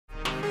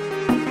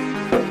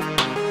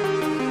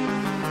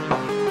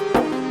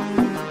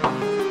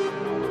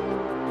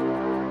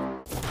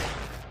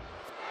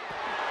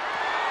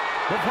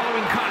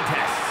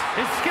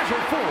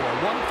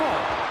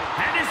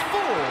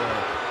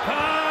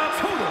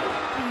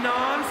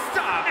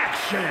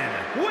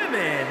Action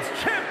Women's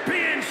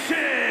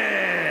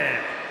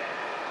Championship.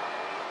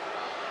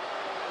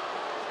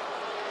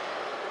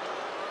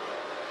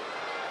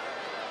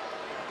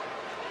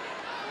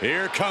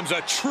 Here comes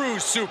a true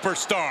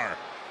superstar.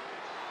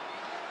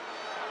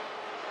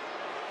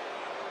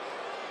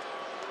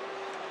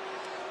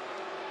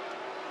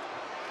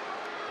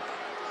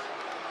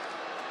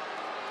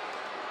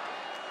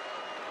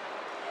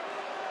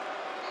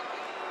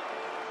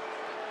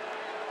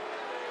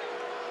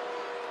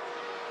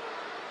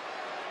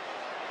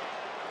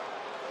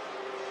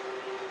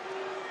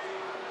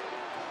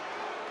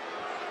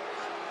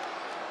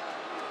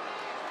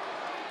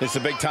 This is a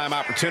big-time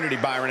opportunity,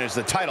 Byron, as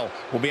the title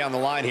will be on the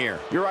line here.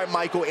 You're right,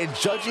 Michael, and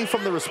judging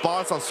from the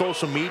response on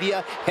social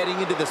media heading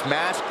into this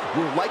match,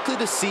 we're likely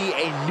to see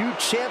a new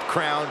champ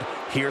crowned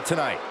here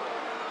tonight.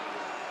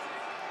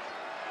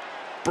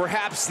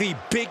 Perhaps the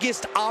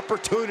biggest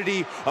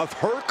opportunity of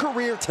her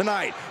career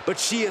tonight, but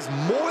she is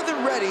more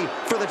than ready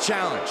for the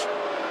challenge.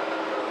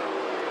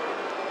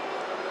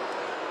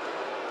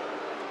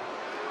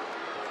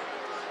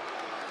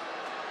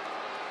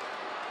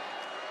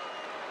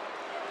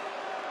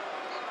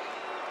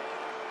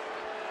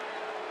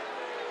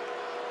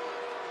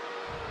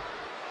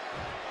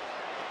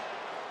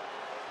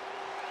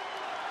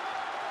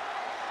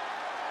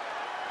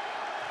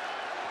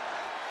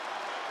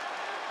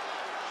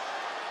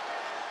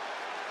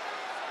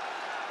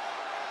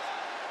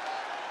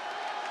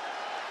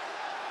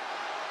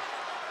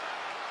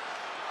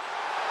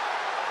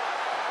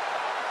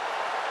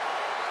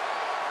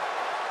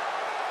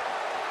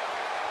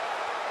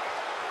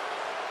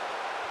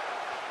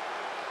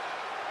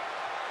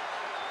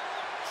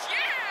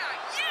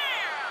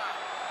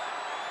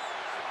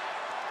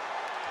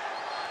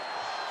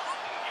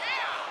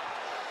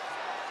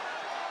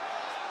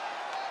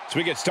 As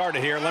we get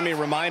started here, let me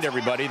remind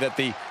everybody that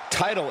the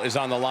title is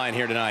on the line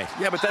here tonight.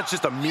 Yeah, but that's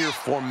just a mere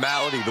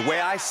formality. The way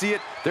I see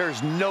it,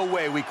 there's no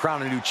way we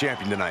crown a new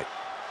champion tonight.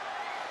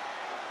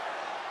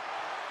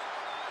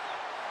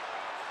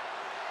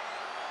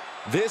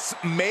 This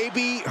may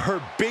be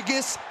her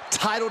biggest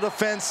title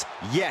defense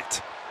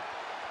yet.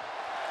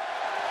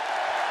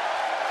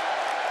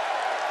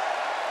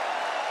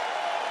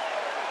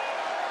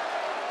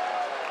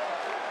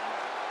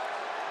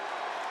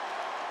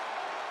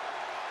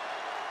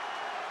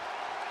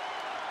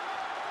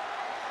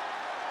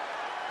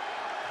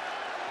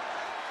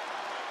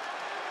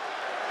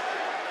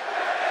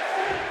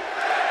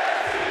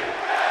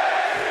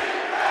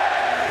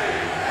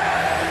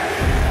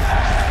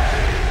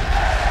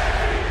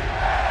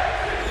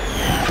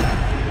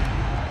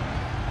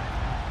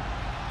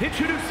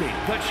 Introducing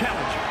the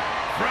challenger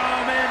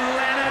from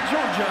Atlanta,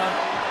 Georgia,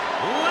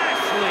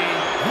 Lashley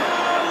the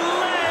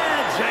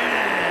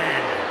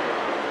Legend.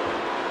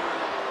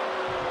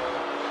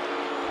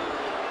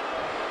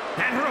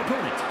 And her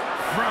opponent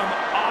from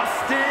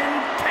Austin,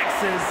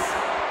 Texas,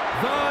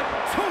 the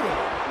Total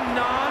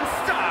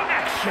Non-Stop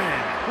Action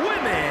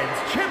Women's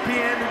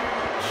Champion,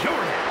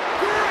 Jordynne.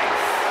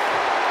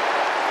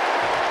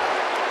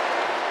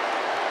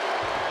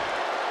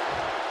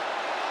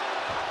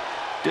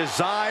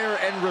 Desire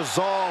and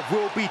resolve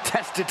will be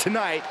tested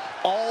tonight,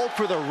 all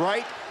for the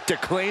right to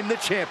claim the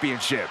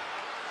championship.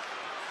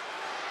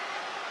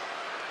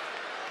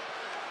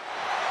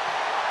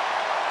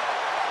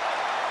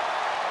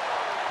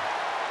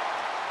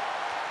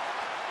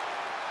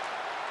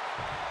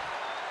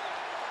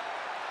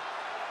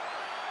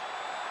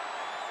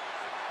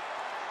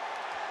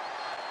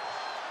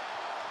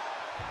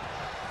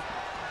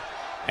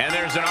 And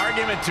there's an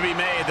argument to be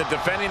made that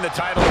defending the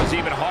title is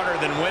even harder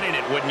than winning it,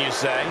 wouldn't you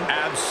say?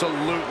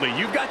 Absolutely.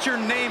 You've got your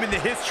name in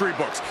the history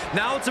books.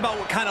 Now it's about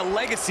what kind of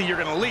legacy you're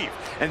going to leave.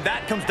 And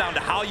that comes down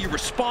to how you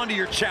respond to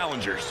your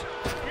challengers.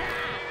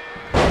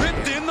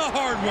 Ripped in the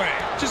hard way.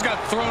 Just got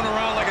thrown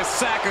around like a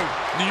sack of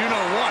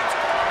you-know-what.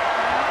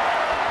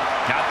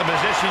 Not the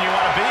position you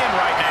want to be in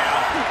right now.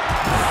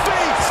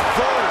 Face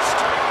first.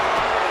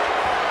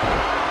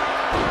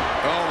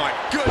 Oh, my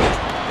goodness.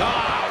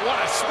 Ah, what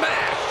a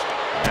smash.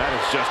 That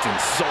is just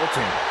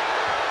insulting.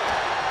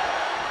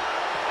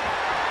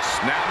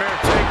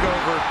 Snapmare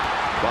takeover,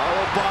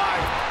 followed by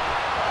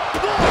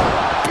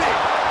big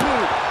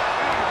boot.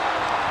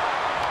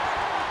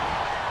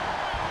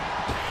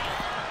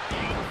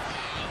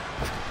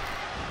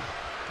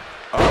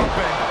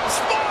 Open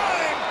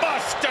spine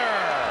buster.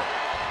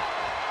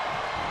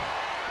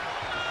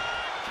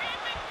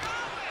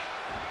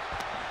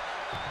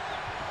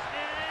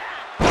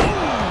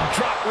 Boom!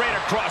 Drop right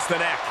across the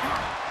neck.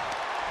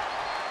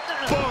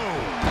 Boom.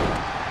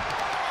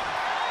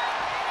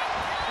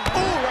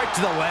 Oh, right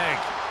to the leg.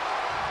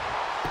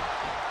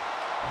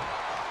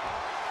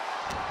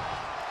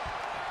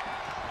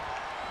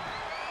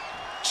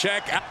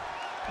 Check out.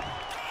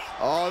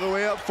 All the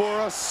way up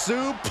for a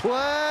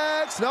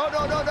suplex. No,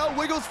 no, no, no.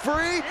 Wiggles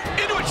free.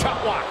 Into a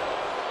chop block.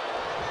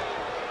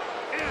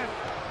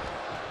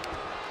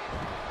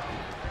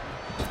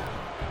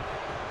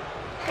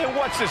 And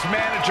what's this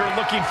manager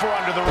looking for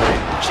under the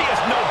ring? She has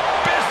no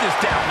business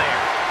down there.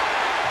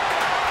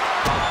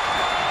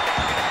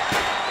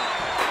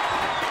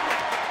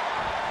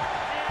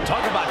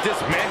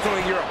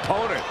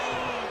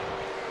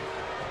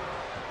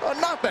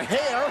 the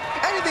hair.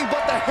 Anything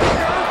but the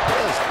hair.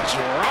 Just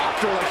dropped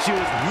her like she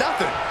was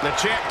nothing. The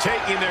champ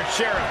taking their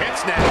share of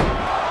hits now.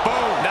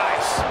 Boom,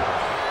 nice.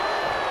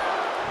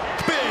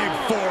 Big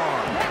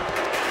forearm.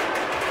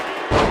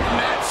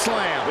 Mat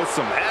slam with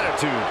some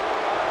attitude.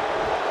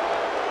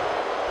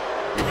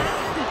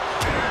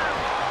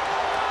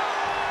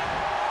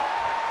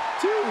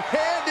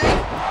 Two-handed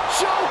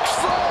choke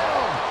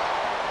slam.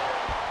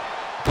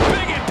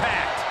 Big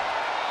impact.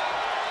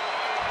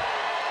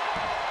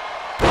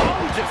 Oh,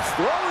 just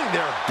throwing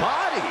their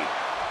body.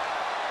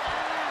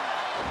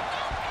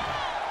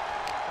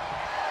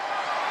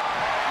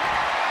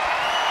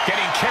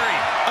 Getting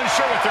carried,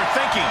 unsure what they're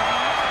thinking.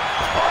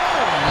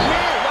 Oh,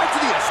 man, right to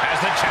the As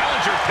the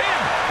challenger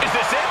pinned. Is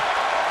this it?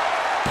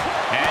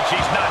 And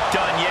she's not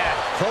done yet.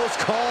 Close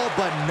call,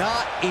 but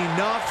not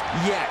enough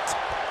yet.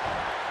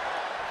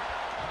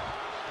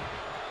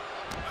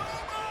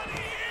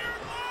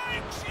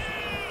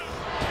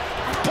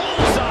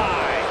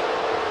 Bullseye.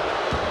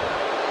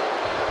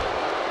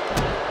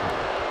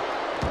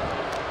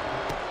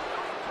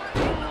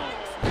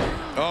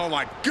 Oh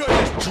my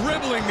goodness,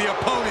 dribbling the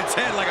opponent's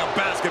head like a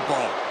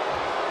basketball.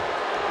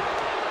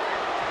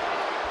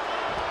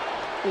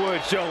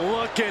 Would you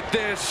look at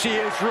this? She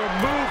is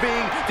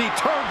removing the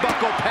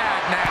turnbuckle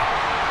pad now.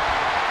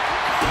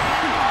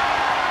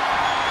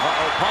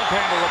 Uh-oh, pump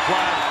handle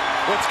applied.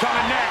 What's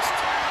coming next?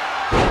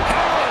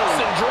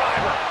 Nelson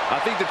driver.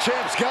 I think the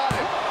champ's got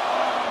it.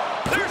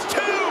 There's 2,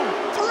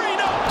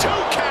 3, no, 2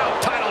 count.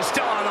 Title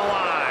still on the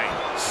line.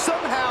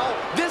 Somehow,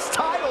 this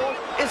title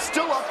is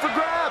still up for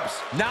grabs.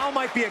 Now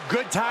might be a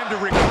good time to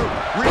regroup.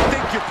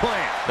 Rethink your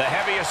plan. The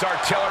heaviest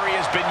artillery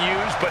has been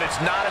used, but it's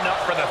not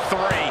enough for the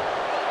 3.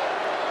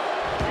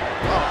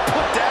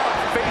 Put down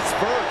face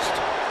first.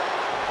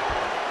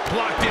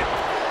 Blocked it.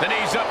 The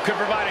knees up could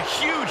provide a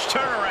huge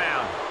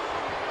turnaround.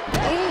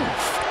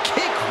 Oof,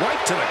 kick right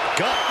to the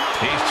gut.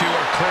 These two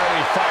are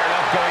clearly fired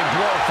up, going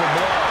blow for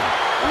blow.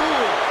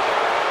 Ooh.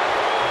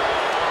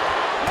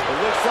 It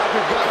looks like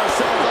we've got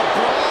ourselves a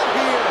brawl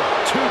here.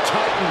 Two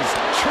titans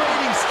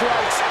trading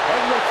strikes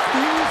and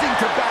refusing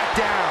to back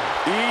down.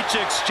 Each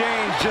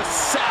exchange just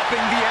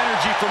sapping the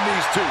energy from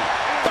these two.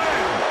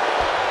 Bam!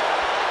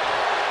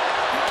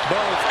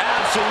 Both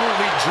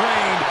absolutely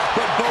drained,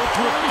 but both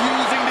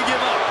refusing to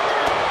give up.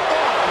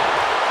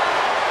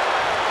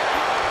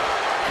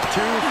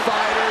 Two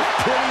fighters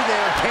putting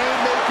their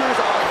haymakers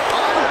on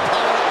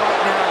autopilot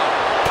right now.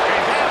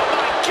 And oh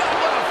my God,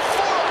 what a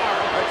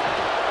forearm!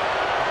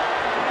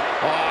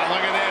 Oh,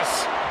 look at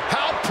this.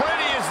 How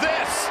pretty is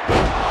this?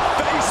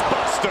 Face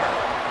buster.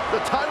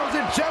 The title's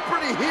in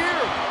jeopardy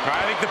here.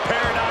 I think the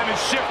paradigm has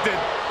shifted.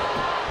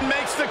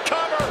 Makes the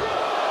cover.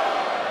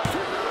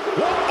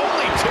 What,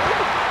 only 2?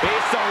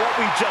 Based on what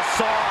we just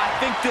saw, I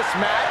think this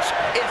match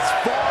is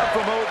far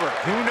from over.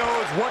 Who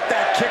knows what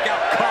that kick out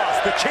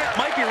cost? The champ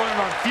might be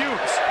running on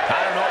fumes. I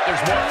don't know if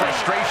there's more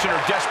frustration or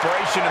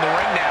desperation in the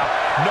ring now,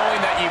 knowing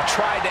that you've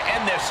tried to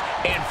end this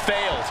and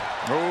failed.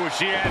 Oh,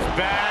 she has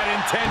bad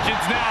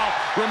intentions now,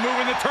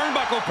 removing the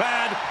turnbuckle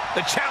pad.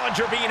 The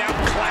challenger being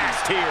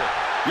outclassed here.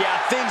 Yeah,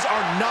 things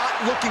are not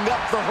looking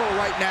up for her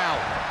right now.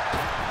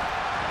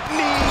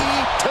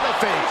 Knee to the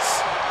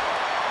face.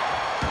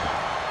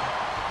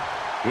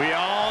 We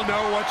all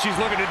know what she's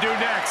looking to do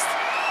next.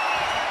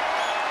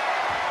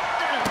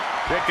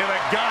 Kick to the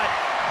gut.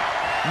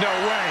 No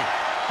way.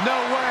 No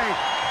way.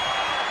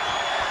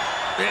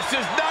 This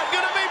is not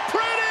going to be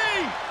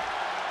pretty.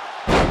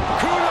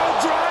 Kudo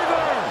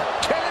driver.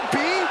 Can it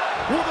be?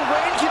 Will the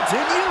reign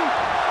continue?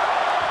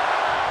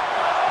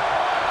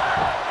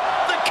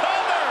 The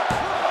cover.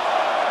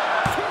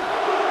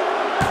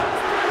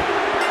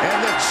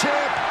 And the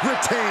champ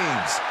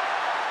retains.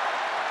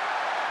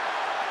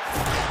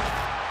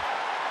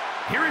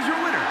 Here is your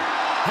winner,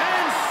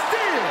 and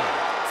still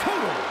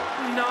total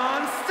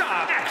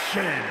non-stop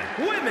action,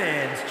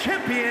 Women's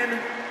Champion,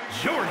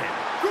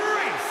 Jordynne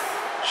Grace.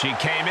 She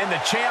came in the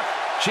champ.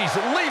 She's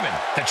leaving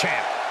the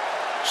champ.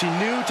 She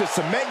knew to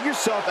cement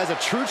yourself as a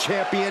true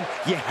champion,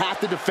 you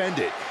have to defend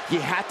it. You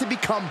have to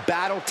become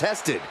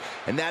battle-tested.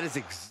 And that is